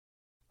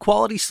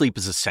Quality sleep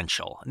is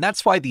essential, and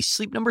that's why the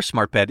Sleep Number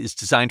Smart Bed is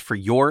designed for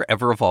your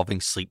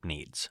ever-evolving sleep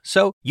needs.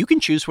 So you can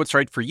choose what's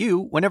right for you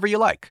whenever you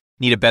like.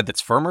 Need a bed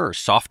that's firmer or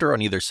softer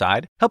on either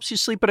side? Helps you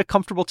sleep at a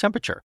comfortable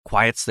temperature,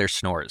 quiets their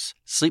snores.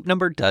 Sleep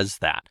Number does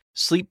that.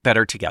 Sleep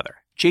better together.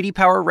 J.D.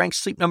 Power ranks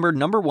Sleep Number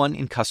 #1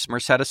 in customer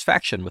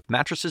satisfaction with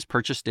mattresses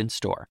purchased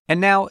in-store.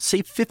 And now,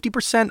 save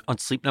 50% on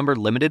Sleep Number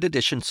limited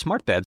edition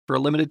smart beds for a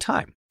limited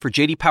time. For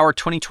J.D. Power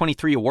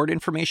 2023 award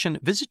information,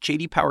 visit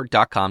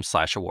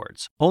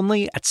jdpower.com/awards.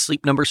 Only at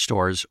Sleep Number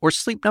stores or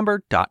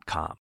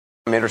sleepnumber.com.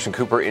 I'm Anderson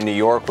Cooper in New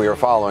York. We are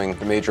following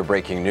the major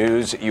breaking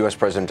news. U.S.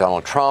 President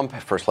Donald Trump,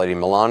 First Lady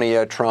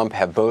Melania Trump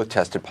have both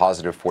tested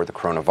positive for the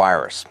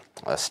coronavirus.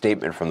 A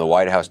statement from the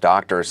White House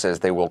doctor says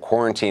they will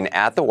quarantine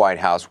at the White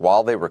House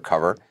while they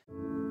recover.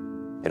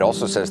 It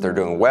also says they're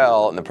doing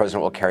well and the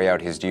president will carry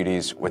out his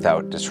duties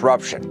without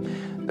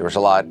disruption. There was a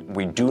lot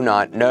we do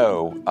not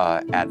know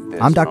at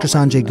this I'm Dr.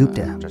 moment. Sanjay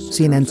Gupta,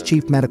 CNN's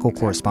chief medical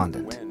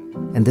correspondent.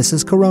 And this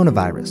is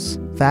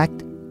Coronavirus,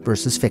 Fact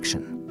versus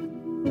Fiction.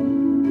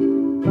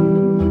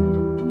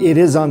 It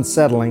is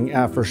unsettling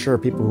for sure.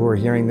 People who are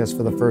hearing this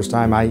for the first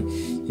time, I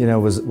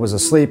was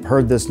asleep,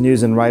 heard this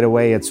news, and right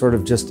away it sort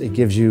of just, it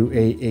gives you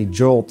a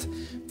jolt.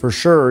 For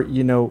sure,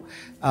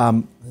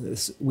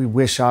 we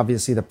wish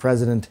obviously the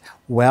president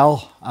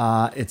well.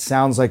 It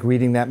sounds like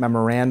reading that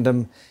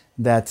memorandum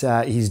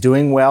that he's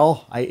doing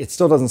well. It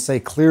still doesn't say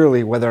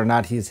clearly whether or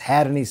not he's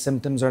had any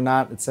symptoms or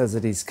not. It says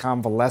that he's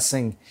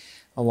convalescing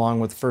along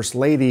with First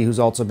Lady, who's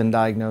also been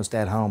diagnosed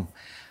at home.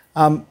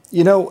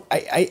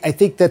 I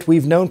think that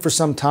we've known for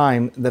some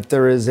time that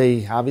there is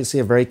obviously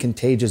a very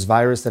contagious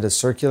virus that is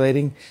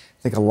circulating.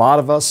 I think a lot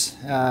of us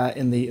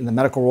in the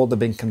medical world have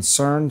been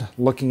concerned,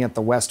 looking at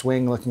the West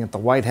Wing, looking at the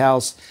White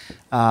House,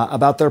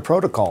 about their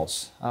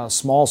protocols.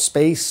 Small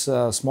space,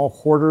 small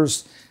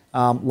quarters,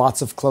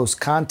 lots of close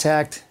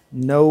contact,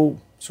 no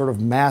sort of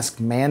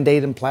mask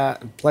mandate in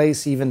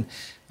place. Even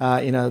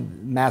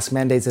mask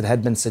mandates that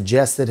had been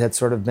suggested had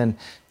sort of been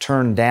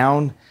turned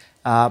down.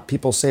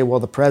 People say, well,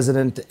 the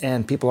president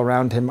and people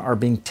around him are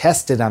being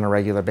tested on a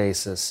regular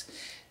basis.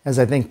 As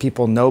I think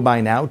people know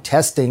by now,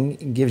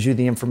 testing gives you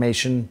the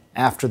information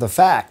after the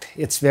fact.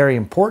 It's very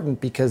important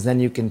because then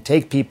you can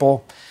take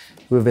people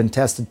who have been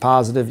tested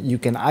positive, you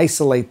can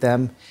isolate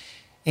them,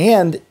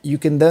 and you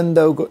can then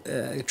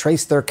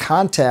trace their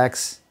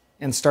contacts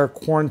and start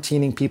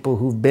quarantining people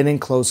who've been in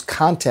close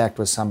contact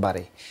with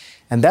somebody.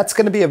 And that's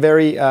going to be a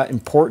very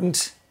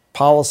important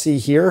policy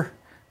here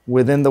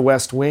within the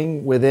West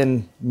Wing,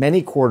 within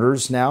many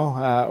quarters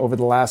now, over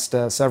the last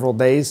several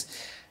days,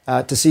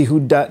 to see who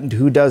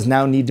does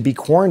now need to be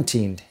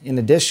quarantined in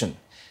addition.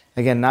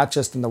 Again, not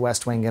just in the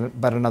West Wing,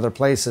 but in other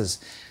places.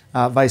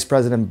 Vice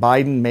President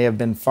Biden may have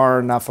been far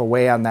enough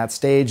away on that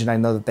stage, and I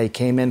know that they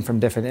came in from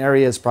different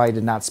areas, probably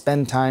did not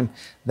spend time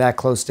that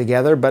close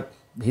together, but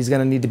he's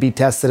going to need to be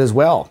tested as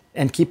well.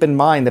 And keep in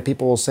mind that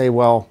people will say,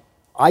 well,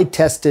 I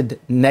tested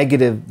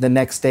negative the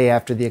next day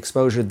after the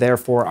exposure,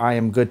 therefore I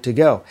am good to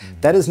go.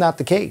 Mm-hmm. That is not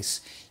the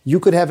case. You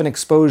could have an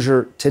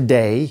exposure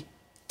today,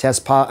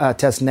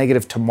 test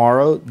negative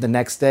tomorrow, the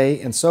next day,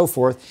 and so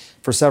forth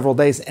for several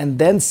days, and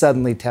then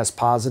suddenly test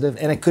positive,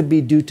 and it could be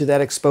due to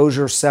that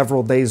exposure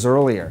several days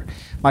earlier.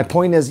 My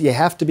point is you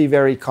have to be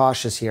very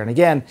cautious here. And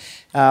again,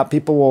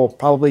 people will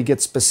probably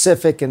get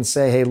specific and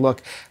say, hey,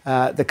 look,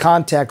 the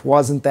contact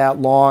wasn't that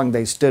long.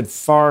 They stood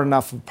far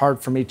enough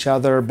apart from each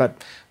other,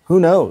 but who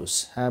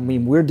knows? I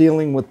mean, we're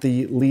dealing with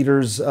the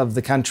leaders of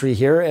the country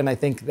here, and I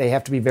think they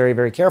have to be very,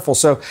 very careful.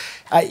 So,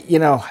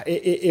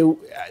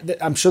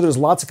 I'm sure there's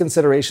lots of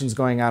considerations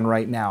going on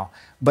right now.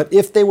 But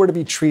if they were to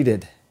be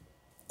treated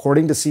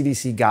according to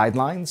CDC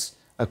guidelines,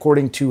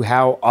 according to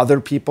how other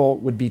people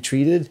would be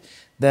treated,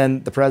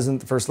 then the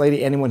president, the first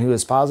lady, anyone who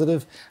is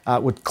positive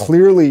would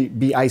clearly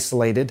be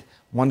isolated.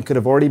 One could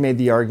have already made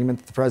the argument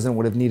that the president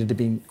would have needed to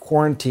be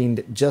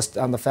quarantined just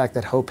on the fact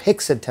that Hope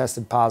Hicks had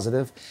tested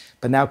positive,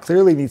 but now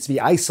clearly needs to be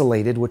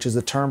isolated, which is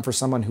a term for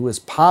someone who is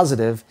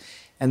positive.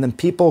 And then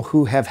people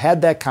who have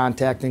had that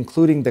contact,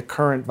 including the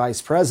current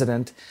vice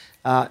president,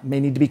 may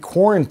need to be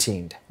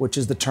quarantined, which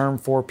is the term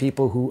for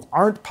people who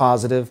aren't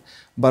positive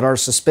but are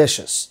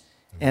suspicious.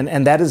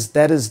 And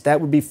that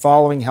would be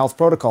following health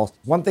protocols.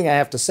 One thing I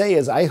have to say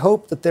is I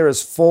hope that there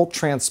is full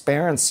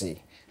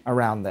transparency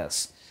around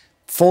this.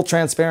 Full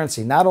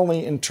transparency, not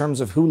only in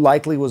terms of who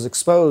likely was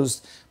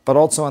exposed, but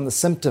also on the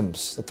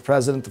symptoms that the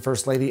president, the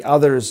first lady,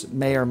 others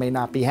may or may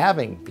not be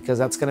having, because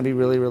that's going to be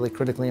really, really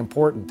critically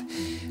important.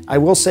 I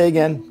will say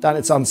again, Don,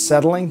 it's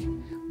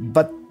unsettling,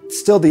 but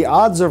still the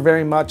odds are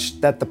very much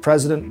that the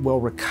president will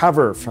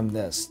recover from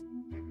this.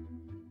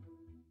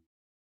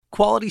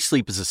 Quality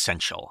sleep is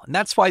essential, and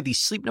that's why the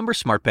Sleep Number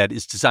Smart Bed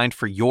is designed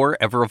for your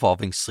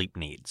ever-evolving sleep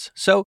needs.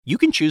 So you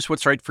can choose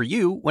what's right for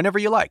you whenever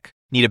you like.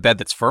 Need a bed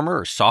that's firmer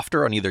or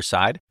softer on either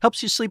side?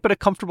 Helps you sleep at a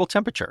comfortable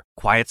temperature,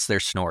 quiets their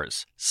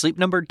snores. Sleep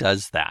Number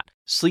does that.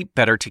 Sleep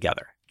better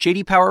together.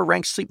 JD Power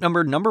ranks Sleep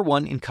Number number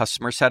 1 in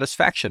customer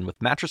satisfaction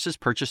with mattresses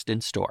purchased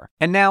in-store.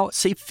 And now,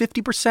 save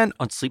 50%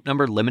 on Sleep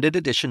Number limited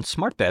edition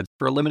smart beds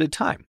for a limited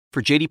time.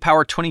 For JD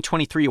Power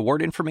 2023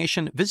 award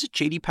information, visit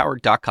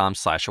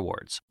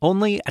jdpower.com/awards.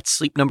 Only at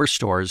Sleep Number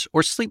stores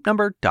or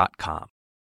sleepnumber.com.